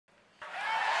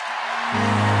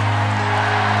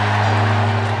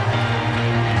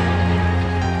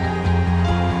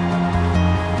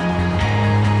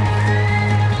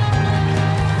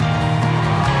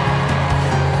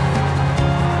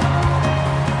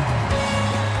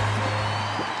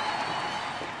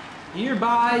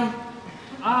Hereby,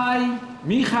 I,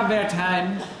 Micha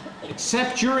Wertheim,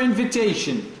 accept your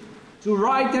invitation to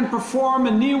write and perform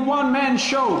a new one-man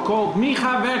show called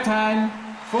Micha Wertheim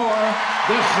for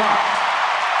the Grap.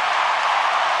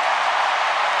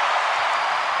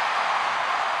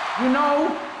 You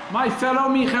know, my fellow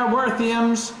Micha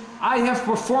Wertheims, I have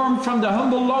performed from the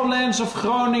humble lowlands of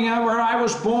Groningen, where I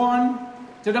was born,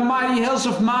 to the mighty hills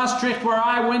of Maastricht, where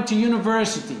I went to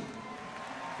university.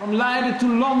 From Leiden to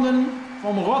London,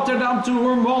 from Rotterdam to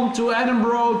Roermond to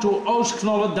Edinburgh to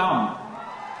Oostknollendam.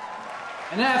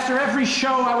 And after every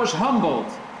show I was humbled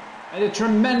by the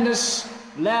tremendous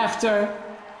laughter,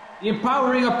 the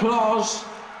empowering applause,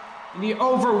 and the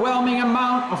overwhelming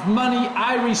amount of money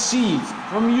I received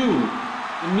from you,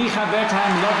 the Micha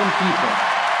Wertheim loving people.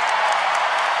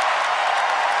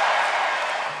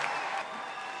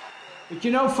 But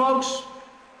you know, folks,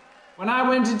 when I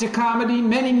went into comedy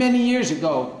many years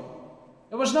ago,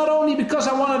 it was not only because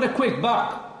I wanted a quick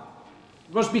buck.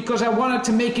 It was because I wanted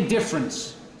to make a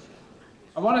difference.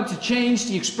 I wanted to change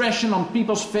the expression on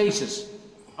people's faces.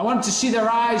 I wanted to see their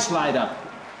eyes light up.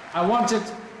 I wanted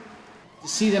to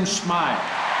see them smile.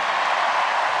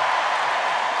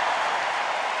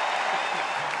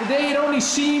 Today it only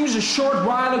seems a short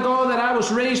while ago that I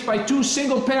was raised by two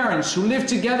single parents who lived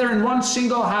together in one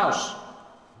single house.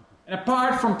 And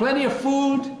apart from plenty of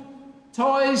food,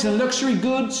 toys and luxury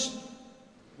goods,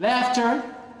 laughter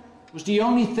was the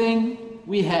only thing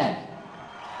we had.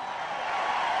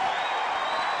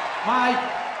 My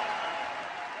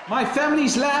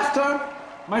family's laughter,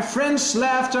 my friends'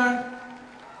 laughter,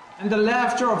 and the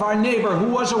laughter of our neighbor, who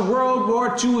was a World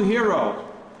War II hero.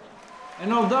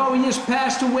 And although he has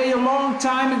passed away a long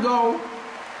time ago,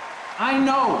 I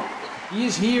know he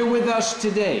is here with us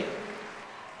today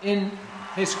in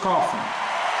his coffin.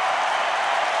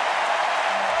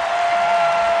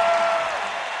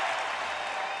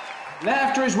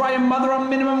 Laughter is why a mother on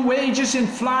minimum wages in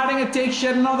Vlaardingen takes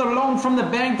yet another loan from the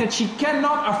bank that she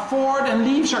cannot afford and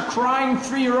leaves her crying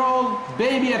 3-year-old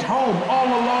baby at home all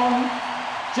alone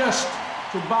just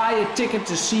to buy a ticket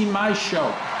to see my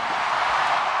show.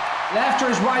 Laughter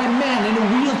is why a man in a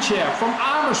wheelchair from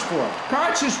Amersfoort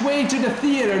carts his way to the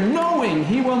theater knowing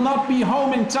he will not be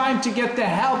home in time to get the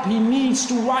help he needs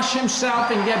to wash himself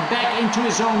and get back into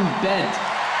his own bed.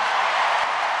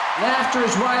 Laughter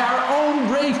is why our own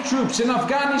brave troops in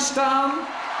Afghanistan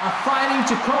are fighting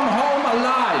to come home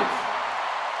alive,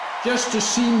 just to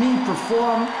see me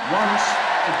perform once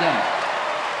again.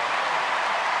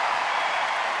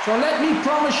 So let me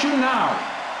promise you now,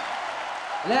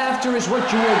 laughter is what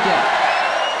you will get.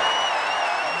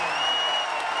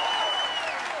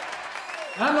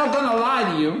 And I'm not gonna lie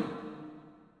to you.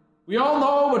 We all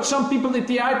know what some people at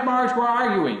the Uitmarkt were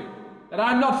arguing, that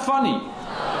I'm not funny.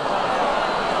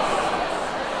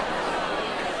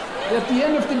 At the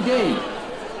end of the day,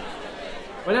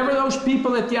 whatever those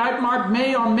people at the Uitmarkt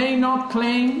may or may not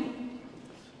claim,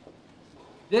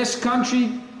 this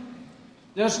country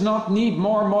does not need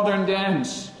more modern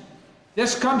dance.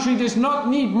 This country does not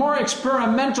need more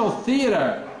experimental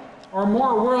theater or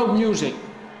more world music.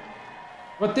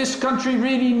 What this country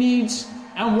really needs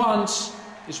and wants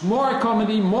is more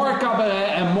comedy, more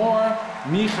cabaret, and more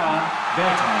Micha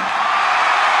Wertheim.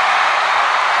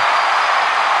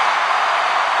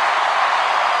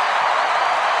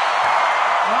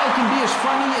 I can be as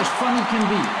funny can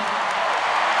be.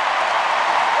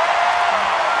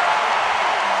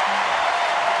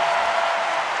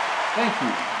 Thank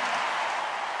you.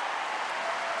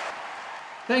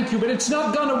 Thank you, but it's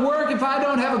not gonna work if I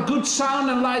don't have a good sound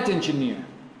and light engineer.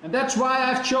 And that's why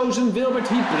I've chosen Wilbert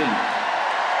Hiepering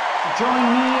to join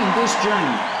me in this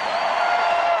journey.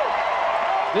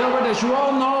 Wilbert, as you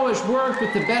all know, has worked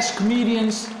with the best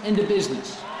comedians in the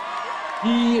business.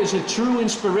 He is a true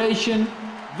inspiration.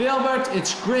 Wilbert,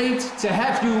 it's great to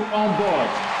have you on board.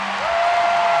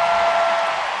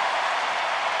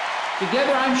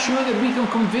 Together, I'm sure that we can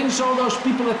convince all those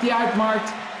people at the Uitmarkt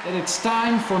that it's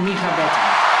time for Micha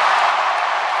Wertheim.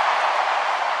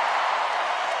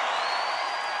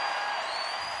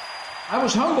 I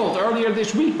was humbled earlier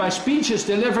this week by speeches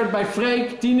delivered by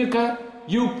Freek, Tineke,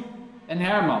 Joep, and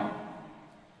Herman.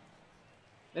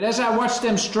 But as I watched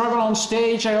them struggle on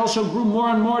stage, I also grew more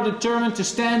and more determined to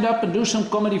stand up and do some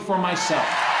comedy for myself.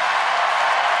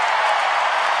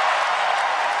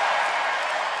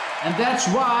 And that's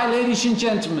why, ladies and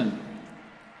gentlemen,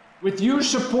 with your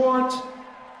support,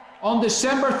 on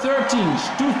December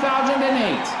 13th,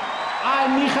 2008, I,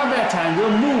 Micha Wertheim,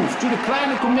 will move to the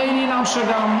Kleine Comedie in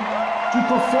Amsterdam to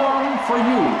perform for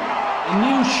you a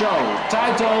new show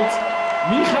titled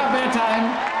Micha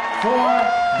Wertheim for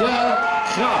the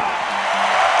Grap.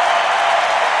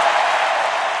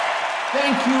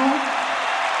 Thank you.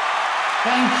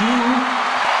 Thank you.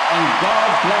 And God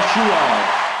bless you all.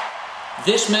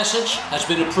 This message has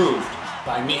been approved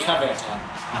by Micha Wertheim.